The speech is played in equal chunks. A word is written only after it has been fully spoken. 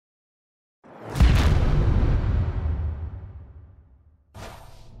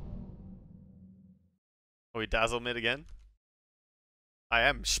we dazzle mid again? I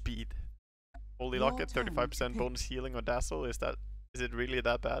am speed. Holy Locket, 35% bonus healing on dazzle. Is it really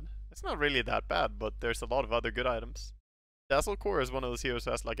that bad? It's not really that bad, but there's a lot of other good items. Dazzle Core is one of those heroes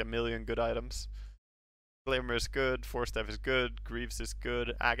who has like a million good items. Glimmer is good, Force Staff is good, Greaves is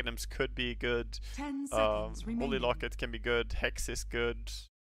good, Aghanims could be good, 10 seconds Holy Locket can be good, Hex is good,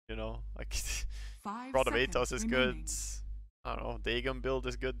 you know, like Rod of Atos is good. I don't know, Dagon build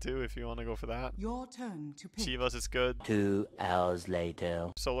is good too if you want to go for that. Your turn to pick. Shivas is good. 2 hours later.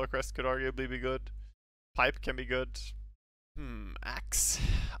 Solar Crest could arguably be good. Pipe can be good. Axe.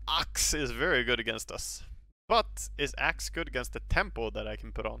 Axe is very good against us. But is Axe good against the tempo that I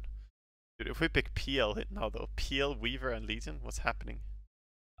can put on? Dude, if we pick PL now though, PL, Weaver, and Legion, what's happening?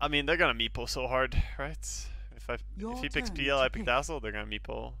 I mean, they're gonna meepo so hard, right? If he picks PL, I pick Dazzle, they're gonna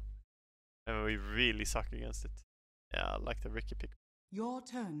meepo. And we really suck against it. Yeah, I like the Ricky pick. Your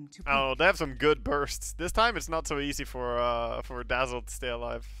turn to pick. Oh, they have some good bursts. This time it's not so easy for Dazzle to stay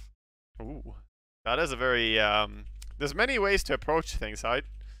alive. Ooh. That is a very, there's many ways to approach things, right?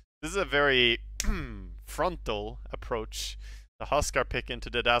 This is a very frontal approach. The Huskar pick into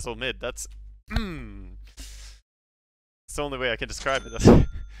the Dazzle mid. That's it's the only way I can describe it. That's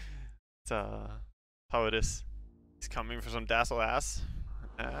how it is. He's coming for some Dazzle ass.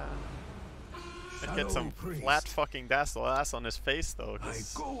 I get some flat fucking Dazzle ass on his face though,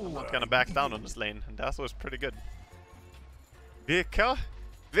 because I'm not gonna back down on this lane. And Dazzle is pretty good. VK?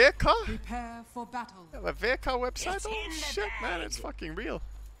 VK? Prepare for battle. Yeah, a VK website? Oh shit, man, it's fucking real.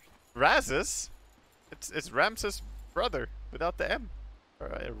 Razes? It's Ramses' brother without the M.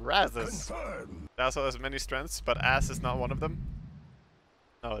 Razes. Dazzle has many strengths, but ass is not one of them.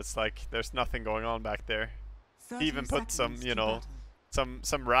 No, it's like there's nothing going on back there. He even put some, you know, some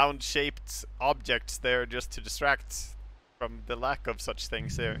round-shaped objects there just to distract from the lack of such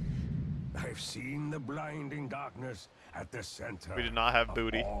things there. I've seen the blinding darkness at the center. We do not have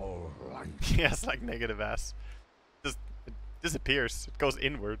booty. He has like negative ass. Just it disappears. It goes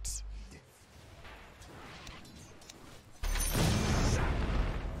inwards.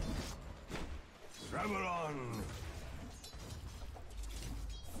 Travel on.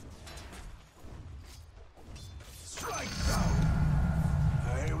 Strike down.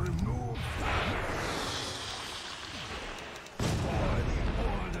 I remove for the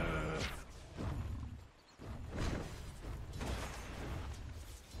order.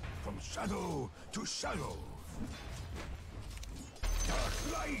 From shadow to shadow. Dark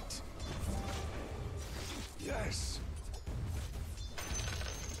light. Yes.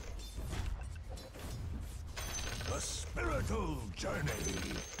 A spiritual journey.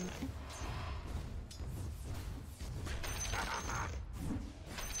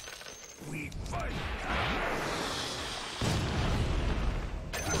 We fight.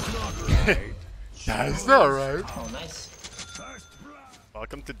 That's not right. That's not right. Oh, nice. First blood.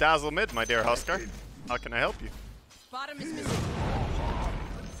 Welcome to Dazzle Mid, my dear Huskar. How can I help you? Bottom is missing.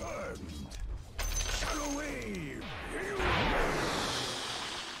 Confirmed. Shadow wave.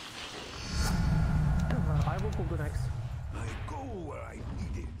 I will pull the next. I go where I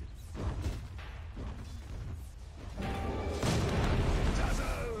needed.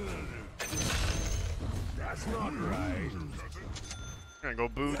 That's not right. I'm gonna go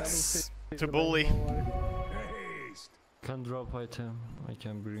boots to bully. Haste. Can drop item. I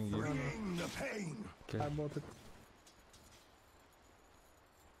can bring you. Bring the pain. Okay. I bought it.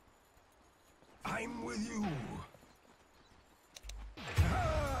 I'm with you.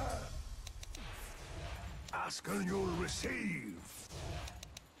 Ask and you'll receive.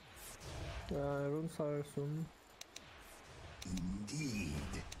 Runes are soon.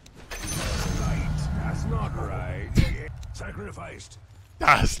 Indeed. Right. That's not right. Sacrificed.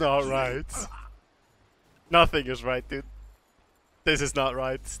 That's not right. Nothing is right, dude. This is not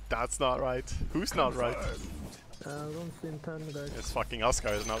right. That's not right. Who's not right? Runes in 10, guys. It's fucking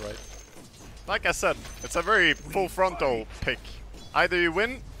Huskar is not right. Like I said, it's a very full frontal pick. Either you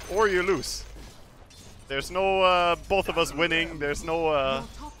win or you lose. There's no both of us winning. There's no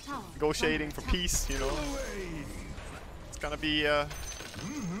negotiating for peace, you know. It's gonna be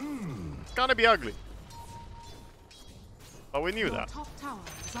ugly. But we knew that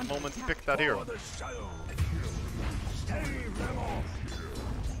the moment he picked that hero.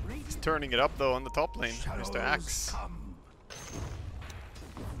 He's turning it up though on the top lane. Mr. Axe.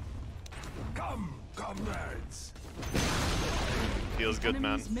 Come, comrades. Feels good,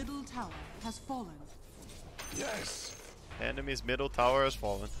 man. Middle tower has fallen. Yes. Enemy's middle tower has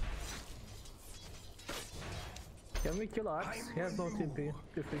fallen. Can we kill Axe? He has no TP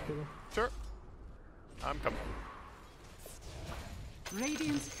if we kill him. Sure. I'm coming.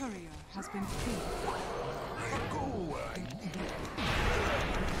 Radiant's courier has been killed.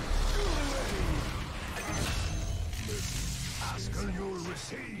 Huskar, you'll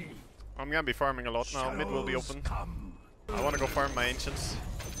receive. I'm gonna be farming a lot now. Mid will be open. Come. I wanna go farm my ancients.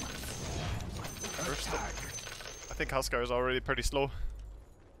 First up. I think Huskar is already pretty slow.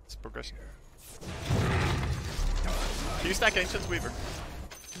 It's progression. Can you stack ancients, Weaver?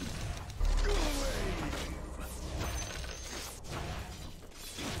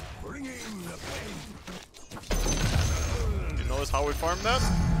 Bringing the pain. You notice how we farm that?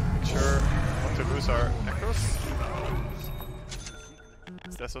 Make sure not to lose our Necros.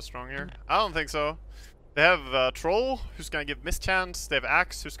 Is that so strong here? I don't think so. They have Troll, who's gonna give mischance. They have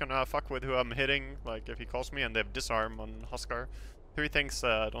Axe, who's gonna fuck with who I'm hitting, like if he calls me. And they have Disarm on Huskar. Three things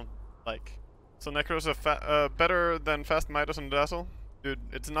I don't like. So Necros are better than Fast Midas and Dazzle? Dude,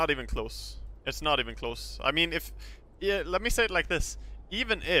 it's not even close. It's not even close. I mean, if... Yeah, let me say it like this.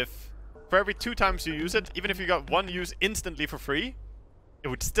 Even if, for every 2 times you use it, even if you got 1 use instantly for free, it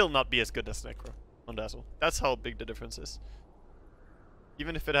would still not be as good as Necro on Dazzle. That's how big the difference is.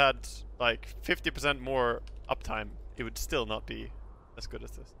 Even if it had, like, 50% more uptime, it would still not be as good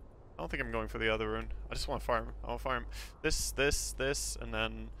as this. I don't think I'm going for the other rune. I just want to farm. I want to farm this, and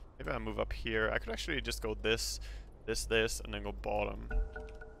then maybe I move up here. I could actually just go this, and then go bottom.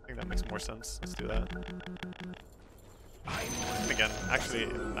 I think that makes more sense. Let's do that. And again, actually,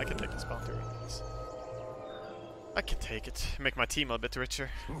 I can take this bounty. I can take it. Make my team a bit richer.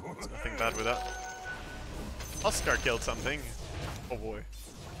 There's nothing bad with that. Huskar killed something. Oh boy.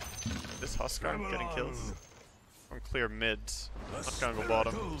 This Huskar getting kills. I'm clear mid. Not gonna go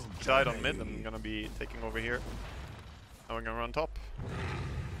bottom. Died on mid. I'm gonna be taking over here. Now we're gonna run top.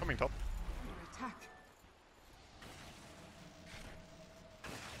 Coming top. Attack.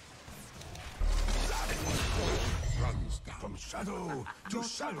 Runs from shadow to Your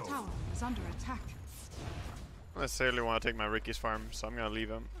shadow. top tower is under attack. I don't necessarily want to take my Ricky's farm, so I'm gonna leave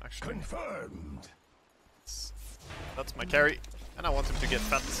him. Actually, Confirmed. that's my carry, and I want him to get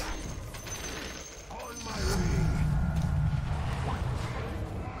fat. On my way.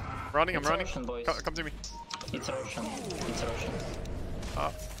 Running, I'm It's running. Russian, boys. Come to me. It's Russian. It's Russian.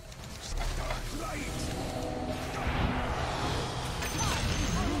 Ah.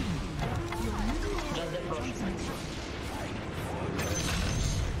 Just deep Russian.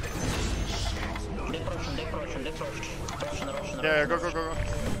 Deep Russian, deep Russian, deep Russian. Russian. Yeah, go.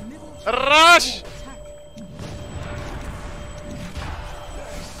 Rush! Attack.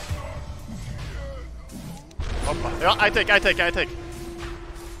 Hoppa. Yeah, I take.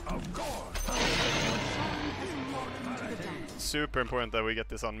 Of course. Into the dance. Super important that we get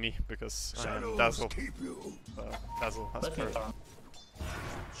this on me, because Shadows Dazzle. keep you. Dazzle has Let me first. farm.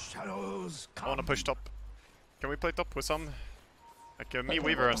 Shadows I wanna come. push top. Can we play top with some? Like me,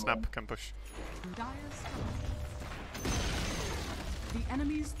 Weaver, and Snap can push. Dire's tower. The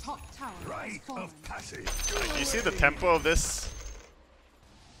enemy's top tower has Right fallen. of passage. Do you see the tempo of this?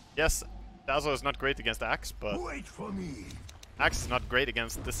 Yes, Dazzle is not great against Axe, but Wait for me. Axe is not great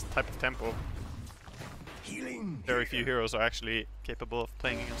against this type of tempo. Healing. Very few heroes are actually capable of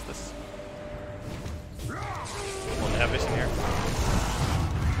playing against this. Well, they have vision here.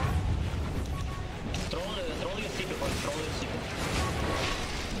 Troll your CP, boys. Troll your CP.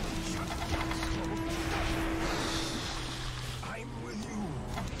 I'm with you.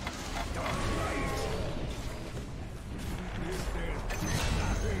 Dark light.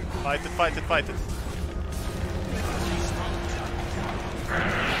 Fight it.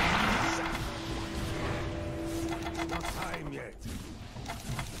 Not time yet.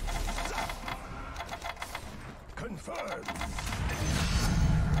 Confirmed.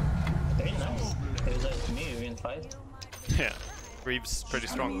 Very nice. Here's to me, you win fight. Yeah, Greaves pretty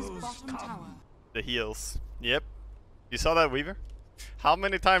strong. Enemy's bottom tower. The heals. Yep. You saw that, Weaver? How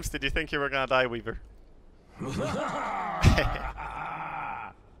many times did you think you were gonna die, Weaver?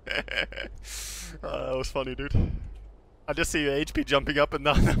 That was funny, dude. I just see your HP jumping up and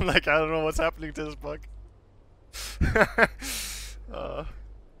down. I'm like, I don't know what's happening to this bug.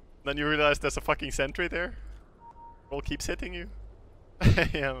 Then you realize there's a fucking sentry there. Roll keeps hitting you.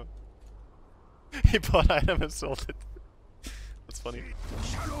 Yeah. He bought item and sold it. That's funny.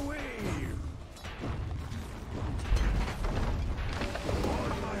 Shadow wave. On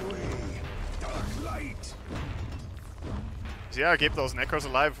my way. Dark light. So yeah, keep those Necros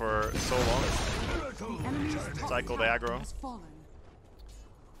alive for so long. Miracle. The enemy's top Cycle the tower aggro. has fallen.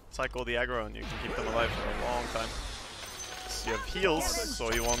 Cycle the aggro and you can keep them alive for a long time. So you have heals,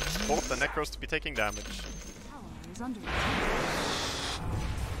 so you want both the Necros to be taking damage. Tower is under attack.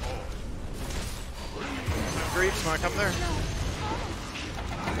 Greaves, wanna come there?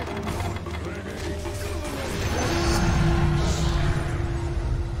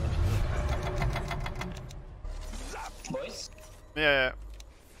 Yeah.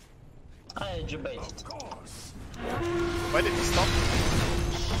 I debated. Why did he stop?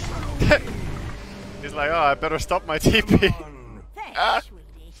 He's like, oh, I better stop my TP. Ah.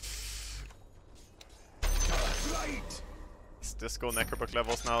 Let's just go Necrobook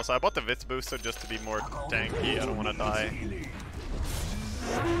levels now. So I bought the Witz booster just to be more tanky. I don't want to die.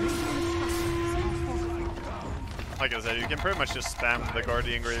 Like I said, you can pretty much just spam the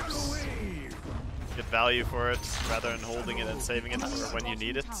Guardian Greaves. Get value for it rather than holding it and saving it for when you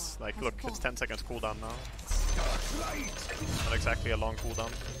need it. Like, look, it's 10 seconds cooldown now. It's not exactly a long cooldown.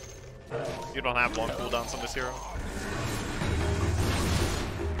 You don't have long cooldowns on this hero.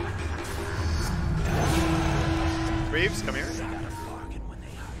 Greaves, come here.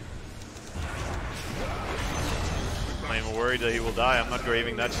 I'm not even worried that he will die. I'm not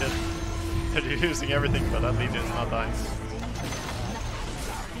graving that shit. They're using everything, but that Legion's not dying.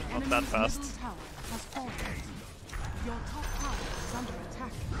 Not that fast. Your top tower is under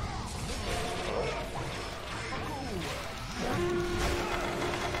attack.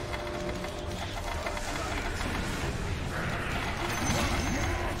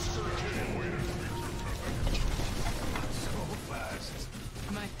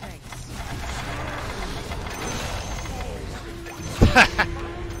 My thanks.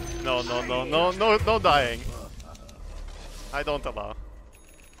 No dying. I don't allow.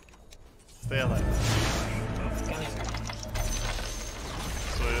 Stay alive.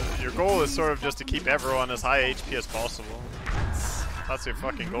 So your goal is sort of just to keep everyone as high HP as possible. That's your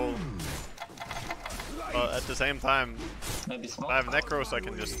fucking goal. But at the same time, if I have Necros, I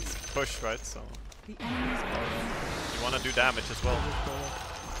can just push, right? So The enemy's you want to do damage as well.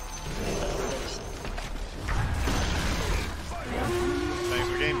 Thanks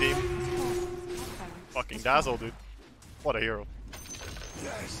for game, team. Fucking Dazzle, dude. What a hero.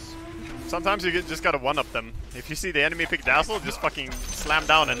 Sometimes you just gotta one-up them. If you see the enemy pick Dazzle, just fucking slam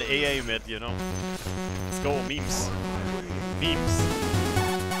down an AA mid, you know? Let's go, memes. Memes.